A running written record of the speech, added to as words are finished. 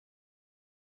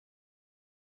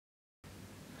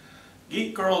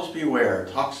Geek girls beware,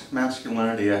 toxic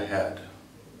masculinity ahead.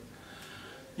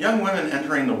 Young women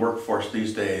entering the workforce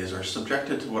these days are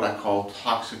subjected to what I call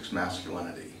toxic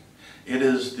masculinity. It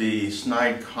is the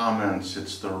snide comments,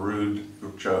 it's the rude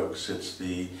jokes, it's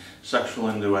the sexual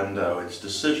innuendo, it's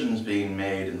decisions being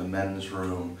made in the men's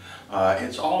room.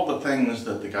 It's all the things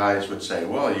that the guys would say,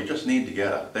 well, you just need to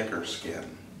get a thicker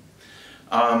skin.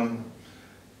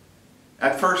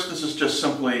 At first this is just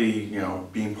simply,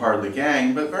 being part of the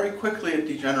gang, but very quickly it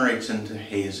degenerates into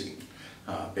hazing.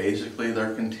 Basically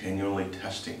they're continually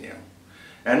testing you.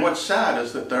 And what's sad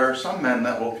is that there are some men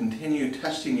that will continue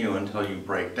testing you until you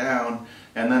break down,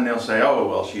 and then they'll say, oh,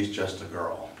 well, she's just a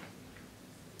girl.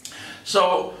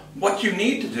 So what you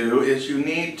need to do is you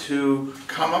need to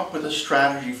come up with a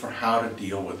strategy for how to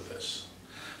deal with this.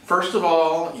 First of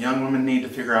all, young women need to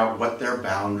figure out what their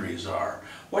boundaries are.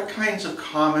 What kinds of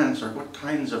comments or what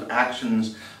kinds of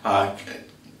actions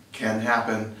can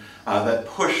happen that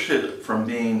push it from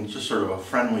being just sort of a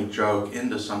friendly joke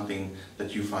into something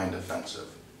that you find offensive.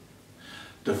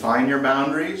 Define your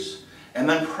boundaries and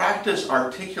then practice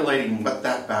articulating what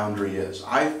that boundary is.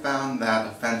 I found that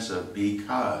offensive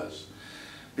because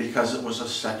it was a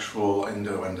sexual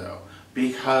innuendo,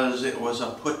 because it was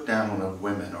a put down of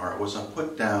women, or it was a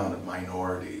put down of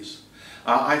minorities.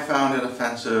 I found it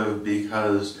offensive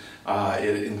because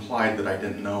it implied that I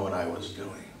didn't know what I was doing.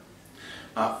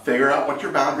 Figure out what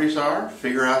your boundaries are,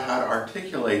 figure out how to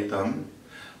articulate them,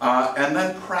 and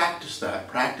then practice that.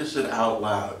 Practice it out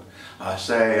loud.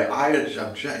 Say,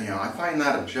 I find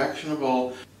that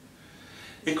objectionable.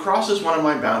 It crosses one of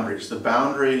my boundaries. The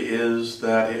boundary is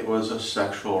that it was a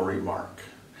sexual remark.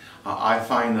 I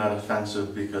find that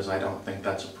offensive because I don't think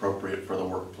that's appropriate for the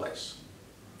workplace.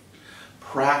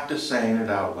 Practice saying it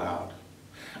out loud.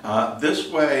 This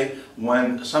way,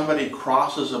 when somebody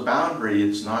crosses a boundary,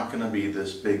 it's not going to be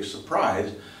this big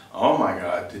surprise. Oh my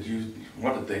God,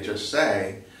 what did they just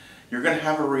say? You're going to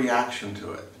have a reaction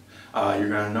to it. You're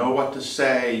going to know what to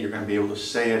say. You're going to be able to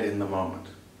say it in the moment.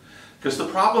 Because the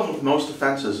problem with most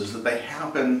offenses is that they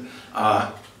happen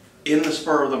in the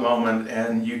spur of the moment,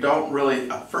 and you don't really,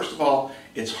 first of all,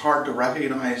 it's hard to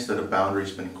recognize that a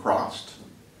boundary's been crossed.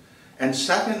 And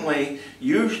secondly,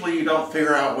 usually you don't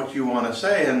figure out what you want to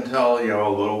say until, a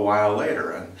little while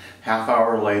later, a half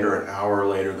hour later, an hour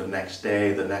later, the next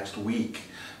day, the next week.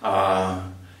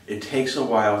 It takes a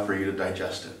while for you to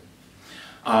digest it.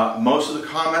 Most of the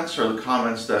comments are the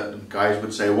comments that guys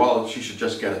would say, well, she should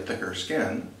just get a thicker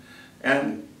skin.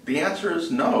 And the answer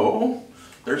is no.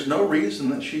 There's no reason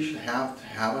that she should have to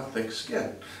have a thick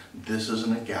skin. This is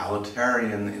an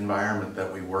egalitarian environment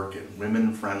that we work in,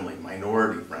 women-friendly,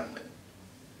 minority-friendly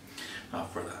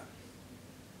for that.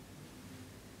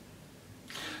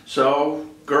 So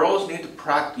girls need to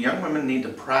practice, young women need to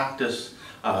practice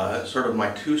sort of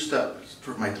my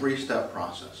three-step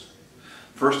process.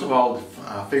 First of all,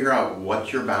 figure out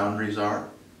what your boundaries are.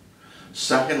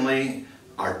 Secondly,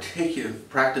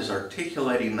 practice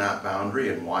articulating that boundary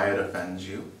and why it offends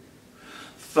you.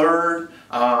 Third,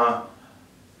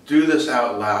 do this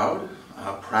out loud.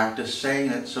 Practice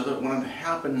saying it so that when it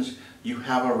happens, you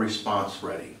have a response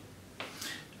ready.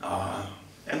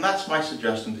 And that's my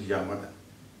suggestion to young women.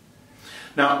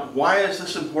 Now, why is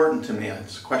this important to me?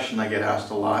 It's a question I get asked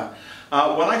a lot.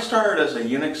 When I started as a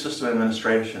Unix system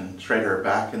administrator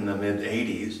back in the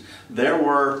mid-'80s, there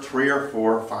were 3 or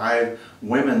 4 or 5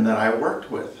 women that I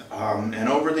worked with. And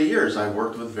over the years, I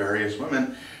worked with various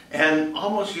women, and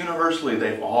almost universally,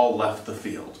 they've all left the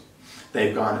field.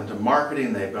 They've gone into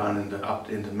marketing, they've gone up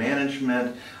into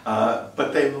management,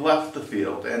 but they've left the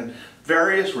field. And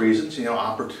various reasons,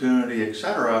 opportunity,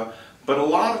 etc. But a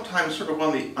lot of times, sort of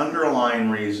one of the underlying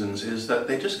reasons is that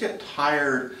they just get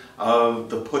tired of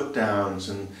the put-downs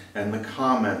and the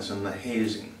comments and the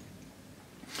hazing.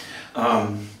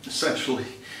 Essentially,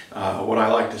 what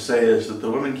I like to say is that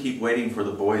the women keep waiting for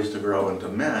the boys to grow into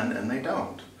men, and they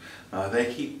don't.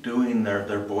 They keep doing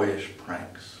their boyish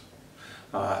pranks.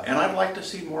 And I'd like to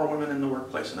see more women in the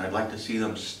workplace, and I'd like to see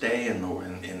them stay in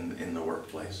the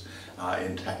workplace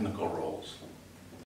in technical roles.